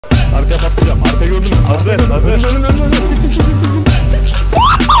Arkaya patlayacağım. Arkaya gördün mü? Hazır. Önüm. Sis.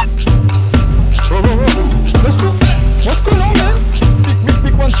 Bro. Let's go. What's going on, man?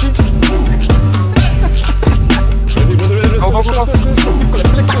 Big one chicks. Ready. Go.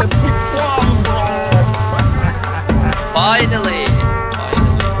 Finally.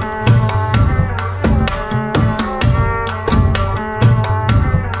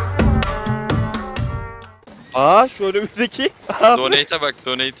 Aa şu önümüzdeki. Donate'e bak,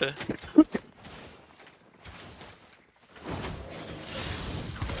 donate'e.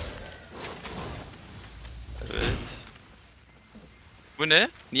 Evet. Bu ne?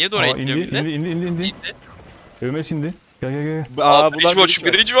 Niye donate diyor bile? İndi. Evime indi. Gel. Aa, Bridge Watch.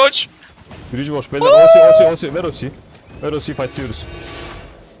 Bridge Watch. Beyler OC. Ver OC fightlıyoruz.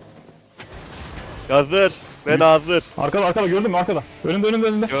 Hazır. Ben hazır. Arkada gördün mü arkada? Önümde.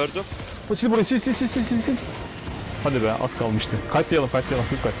 Gördüm. Sil burayı sil. Hadi be az kalmıştı. Kayıtlayalım.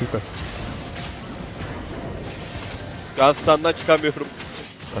 Full kayıt. Gunstan'dan çıkamıyorum.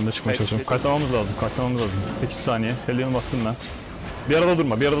 Ben de çıkmaya çalışıyorum. Kayıtlamamız lazım. 8 saniye. Hellian'ı bastım ben. Bir arada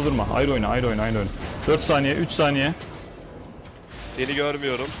durma. Ayrı oyna. 4 saniye, 3 saniye. Seni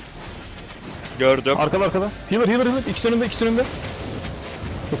görmüyorum. Gördüm. Arkada. Healer. İkisi önünde.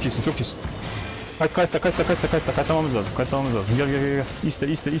 Çok iyisin. Kayıtlamamız lazım. Gel. İste.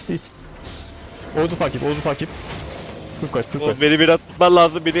 Oğuz'u takip. Full kayıt. Beni biraz tutman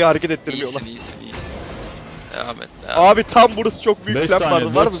lazım. Beni hareket ettirmiyorlar. İyisin. Devam et. Abi tam burası çok büyük 5 plan saniye,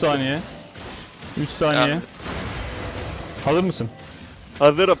 vardı. Var 4 mı? saniye. 3 saniye. Devam et. Hazır mısın?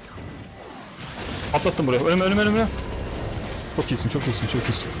 Hazırım. Atlattım buraya. Önüme. Çok iyisin.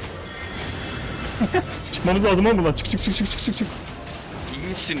 Çıkmamız lazım oğlum buradan. Çık. İyi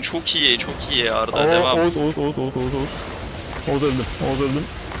misin? Çok iyi Arda. Devam. Oğuz. Oğuz öldüm.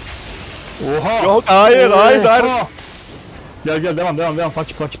 Oha! Yok hayır. Gel devam.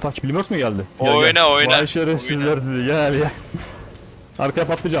 Takip. Bilmiyoruz mu geldi? Oyna. Vay şerefsizler sizi. Gel. Arkaya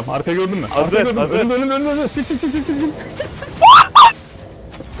patlayacağım. Arkaya gördün mü? Hazır. Önümde. Sil.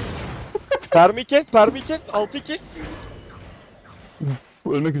 Permike. 6-2.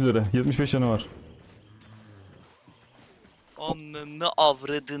 Ölmek üzere. 75 canı var. Ananı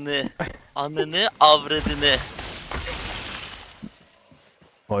avradını.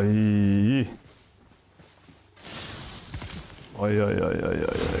 Ay.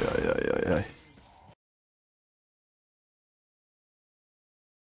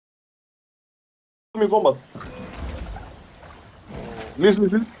 Me combat. Listen.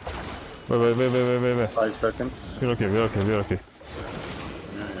 Wait. 5 seconds. We're okay.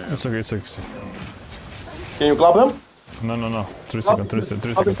 It's okay. Can you clap them? No. 3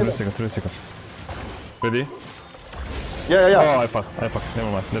 seconds. Ready? Yeah. Oh, I fuck.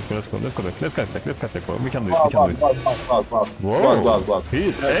 Never mind. Let's go back. Let's cut back, bro. We can do it. Clap. Whoa.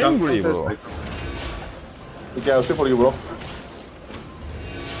 He's angry, bro. Okay, I'll shoot for you, bro.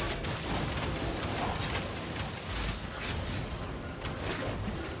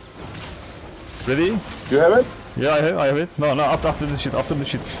 Ready? You have it? Yeah, I have it. No, after this shit.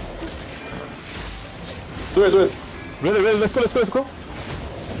 Do it. Ready, let's go.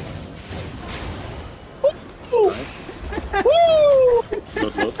 Good.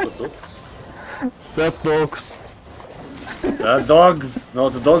 Sad dogs. Dogs. No,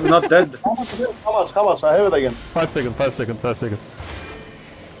 the dog's not dead. How much? I have it again. 5 seconds.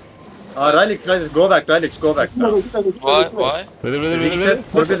 Rylix, go back. Why? Ready. Reset,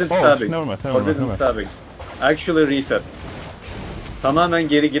 forbidden stabbing. Never mind. Forbidden stabbing. Actually reset. Tamamen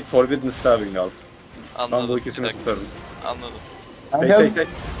geri git, forbidden stabbing al. Ben bu Anladım. ikisini tutarım. Anladım. Stay.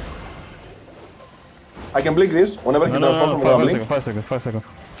 I can blink this whenever he does No, something. 5 seconds.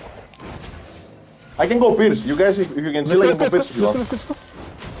 I can go pierce. You guys, if you can chill, I can go pierce if you want. Let's go.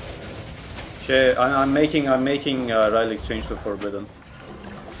 I'm making Rylix change to forbidden.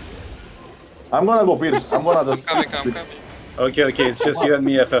 I'm gonna go pierce. I'm gonna just... I'm coming. Okay, it's just you and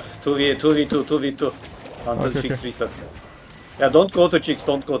me, eFeF. 2v2. Until Okay. chicks reset. Yeah, don't go to chicks.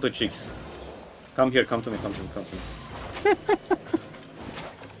 Come here, come to me.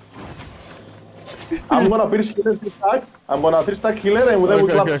 I'm gonna pierce healer 3-stack. I'm gonna 3-stack healer and then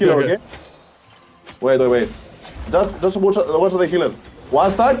we clap healer, okay? Wait. Just watch the healer.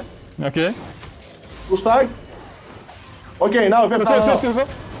 1 stack, Okay. 2 stack. Okay, now eFeF. Let's go.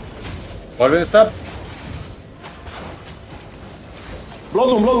 Forbidden stab. Blood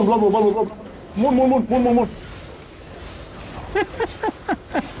moon. Moon.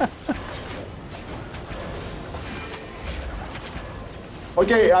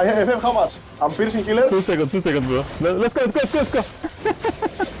 Okay, I have how much? I'm piercing healer. 2 seconds, bro. Let's go.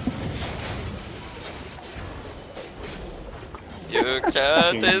 Yok.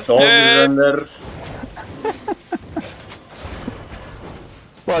 Cat is Dogs dead. render.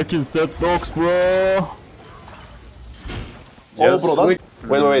 Fucking set dogs, bro. Oh, Just bro, switch.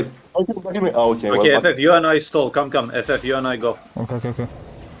 wait. Don't kill me. Oh, okay. Okay, well, FF, you and I stall. Come. FF, you and I go. Okay.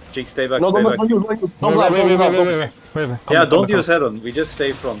 Cheek, stay back, No, stay back. don't use. Don't Wait. Yeah, don't use Heron. We just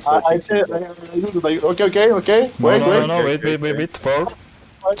stay front. So I Cheek, say, stay back. okay. Wait. No, wait. 4,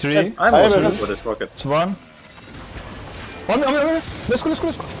 3, I'm I also have good for this rocket. 1. Let's go.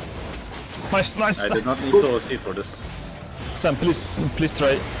 Nice. I did not need to OC for this. Sam, please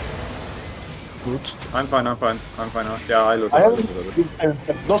try. Good. I'm fine now. Yeah, I look. I have a little bit. it.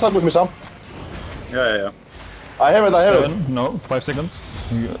 Don't start with me, Sam. Yeah. I have it. 7, no, 5 seconds.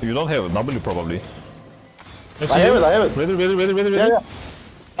 You don't have W probably. I have it. Ready. Yeah.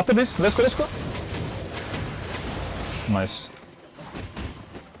 After this, let's go. Nice.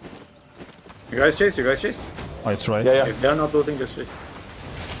 You guys chase. I try. Yeah. If they're not looting, just chase.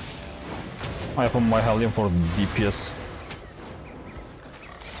 I open my Hellion for DPS.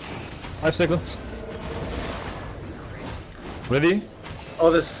 5 seconds. Ready? Oh,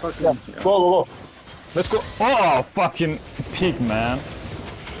 this fucking. Yeah. Go. Let's go. Oh, fucking pig, man.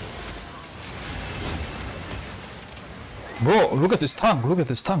 Bro, look at this tank,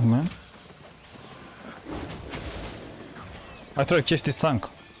 man. I try to catch this tank.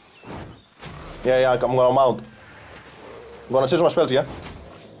 Yeah. I'm gonna mount. I'm gonna change my spells, yeah?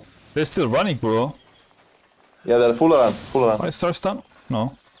 They're still running, bro. Yeah, they're full around. I start stun?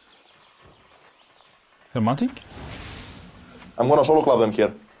 No. They're mounting? I'm gonna solo club them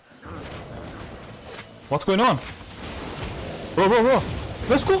here. What's going on? Bro.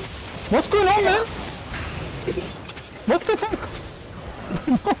 Let's go. What's going on, man? What the fuck?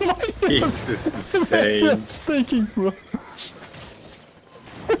 This is insane. That's taking, bro.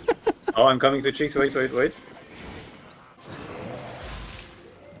 Oh, I'm coming to Cheeks. Wait.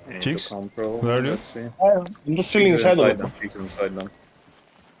 Cheeks? Control. Where are you? Let's see. I'm just chilling Cheeks inside inside of them. them. Cheeks inside them.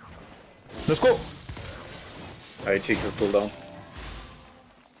 Let's go. Alright, Cheeks is pulled down.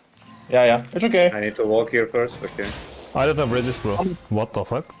 Yeah. It's okay. I need to walk here first. Okay. I don't have resist, bro. What the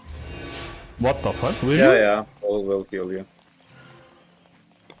fuck? Really? Yeah. All will kill you.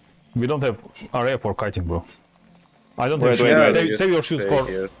 We don't have area for kiting, bro. I don't Wait, have shoes. wait, they Save your shoes stay for...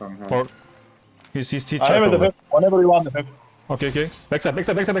 here somehow. for he's I have it, probably. whenever you want the Okay. Backside.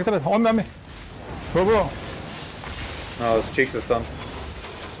 On me. Bro. No, it's Cheeks is done.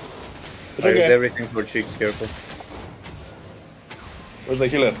 It's I used okay. everything for Cheeks, careful. Where's the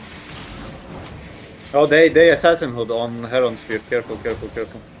healer? Oh, they assassin hood on Heron Spear. Careful. Yeah,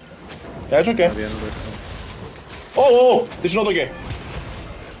 it's okay. At the end of this. Oh, this is not okay.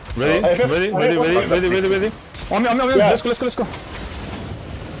 Ready? I have- Ready? On me. Yeah. Let's go.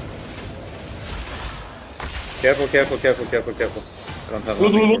 Careful. I don't have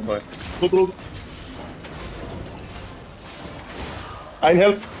Look. nothing for fight. Look. I need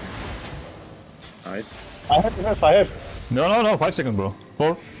help. Nice. I have. No. 5 seconds, bro.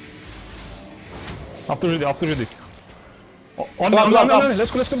 4. After ready. On me.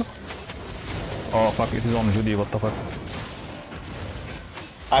 Let's go. Oh, fuck. It is on Judy. What the fuck?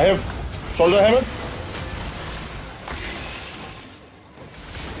 I have soldier hammer.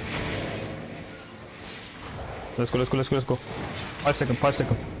 Let's go. 5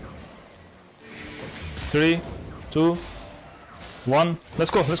 seconds. 3, 2, 1.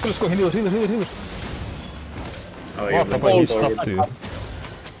 Let's go. Healer. Oh, What the fuck? He stopped you.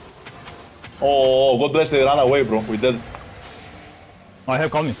 Oh, God bless, they ran away, bro. We did. I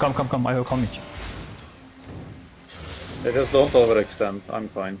have calming. Come. I have calming. They just don't overextend. I'm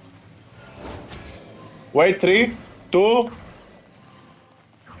fine. Wait, 3, 2.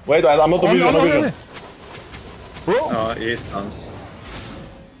 Wait, I'm not a vision. No vision. Bro. No, he stuns.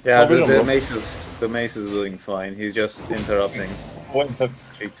 Yeah, vision, the bro. mace is doing fine. He's just interrupting Wait.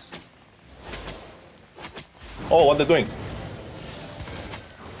 Cheeks. Oh, what they doing?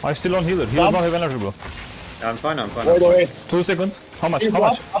 I still on healer. He does not have energy, bro. I'm fine. Wait. 2 seconds. How much?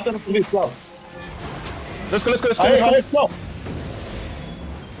 After the police club. Let's go. I have no.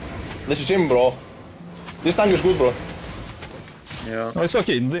 This is him, bro. This tank is good, bro. Yeah. No, it's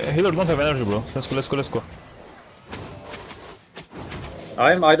okay. The healer don't have energy, bro. Let's go.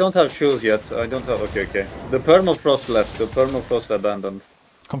 I don't have shoes yet. I don't have. Okay. The permafrost left. The permafrost abandoned.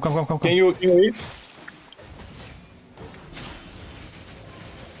 Come. Can you eat?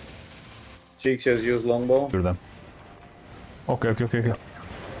 Cheeks just use longbow. Hear them. Okay.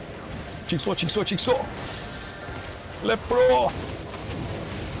 Chixo. Lepro.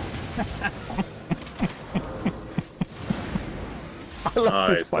 I love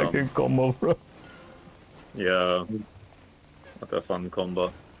this Nice, bro. fucking combo, bro. Yeah. What a fun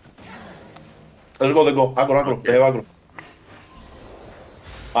combo. Let's go, Aggro, Okay. they have aggro.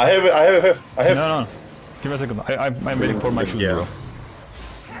 I have eFeF, I have. No. Give me a second. I'm waiting for my shoes, Yeah. bro.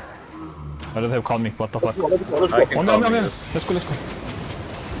 I don't have calming. What the fuck? I can On me. calm this. Let's go.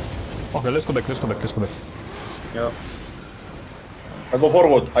 Okay, let's go back. Yeah. I go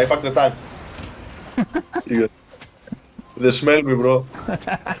forward, I fuck the tank. They smell me, bro.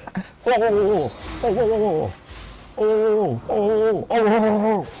 Oh.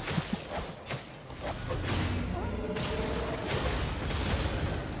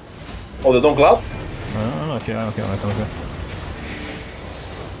 Oh, they don't clap? No, okay.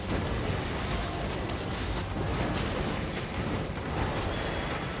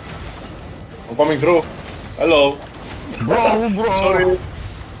 I'm coming through. Hello. Bro. Sorry.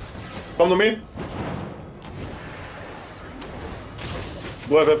 Come to me.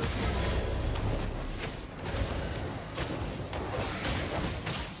 Go ahead.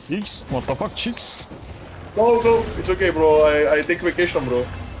 Chicks? What the fuck, chicks? No, it's okay, bro. I take vacation, bro.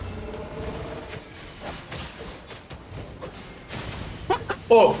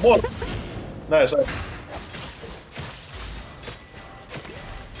 Oh, more. Nice.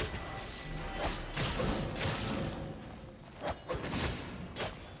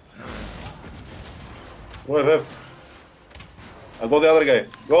 Go ahead. I'll go the other guy.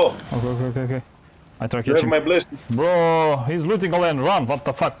 Go. Okay. I try You catch have him. my blast. Bro, he's looting all and run. What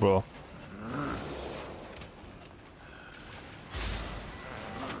the fuck, bro?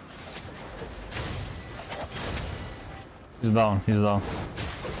 He's down.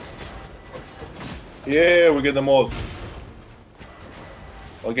 Yeah, we get them all.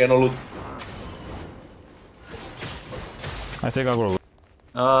 Okay, no loot. I take aggro.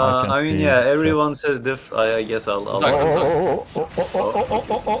 I mean, see. yeah, everyone says I guess I'll Oh.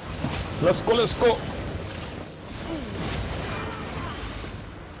 Let's go.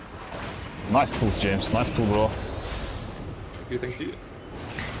 Nice pull, James. Nice pull, bro. Thank you.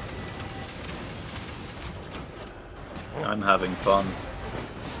 I'm having fun.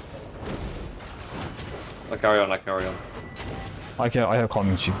 I carry on. I have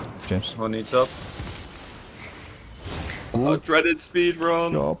calming chip, James. Who needs up? Dreaded speed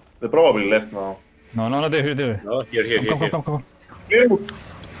run. Yup. They probably left now. No, they're here. No, here. Come. Here,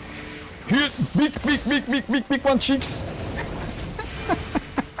 big one, chicks.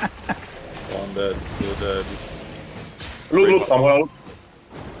 One dead, two dead. Loot, I'm gonna loot.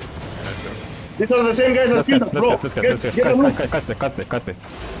 These are the same guys as Peter, bro. Let's Get get. them loot. Cut back.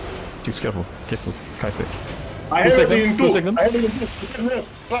 Chicks, careful. Cut back. I have it in 2. seconds. I have it in 2.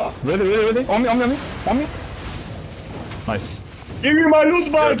 Ready. On me. Nice. Give me my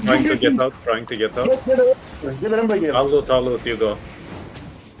loot They're bag. trying to get out. Get the back here. I'll loot, you go.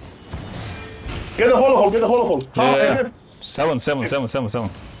 Get the hollow hole. Yeah. 7.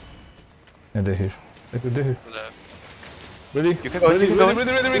 And they're here. Ready? You can go. Ready.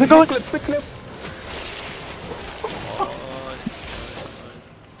 Clip. Nice.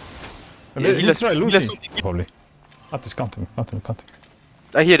 Let's try looting. Let's- Probably. At this, count him.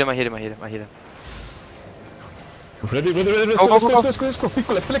 I hear him. Ready. Go. Let's go.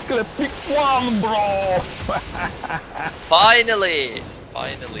 Pick one, bro. Finally.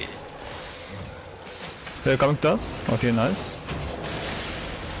 They're coming to us. Okay, nice.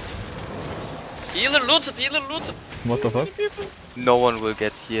 Healer looted. What the fuck? No one will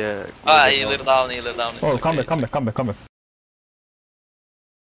get here. Healer down. Oh, come back.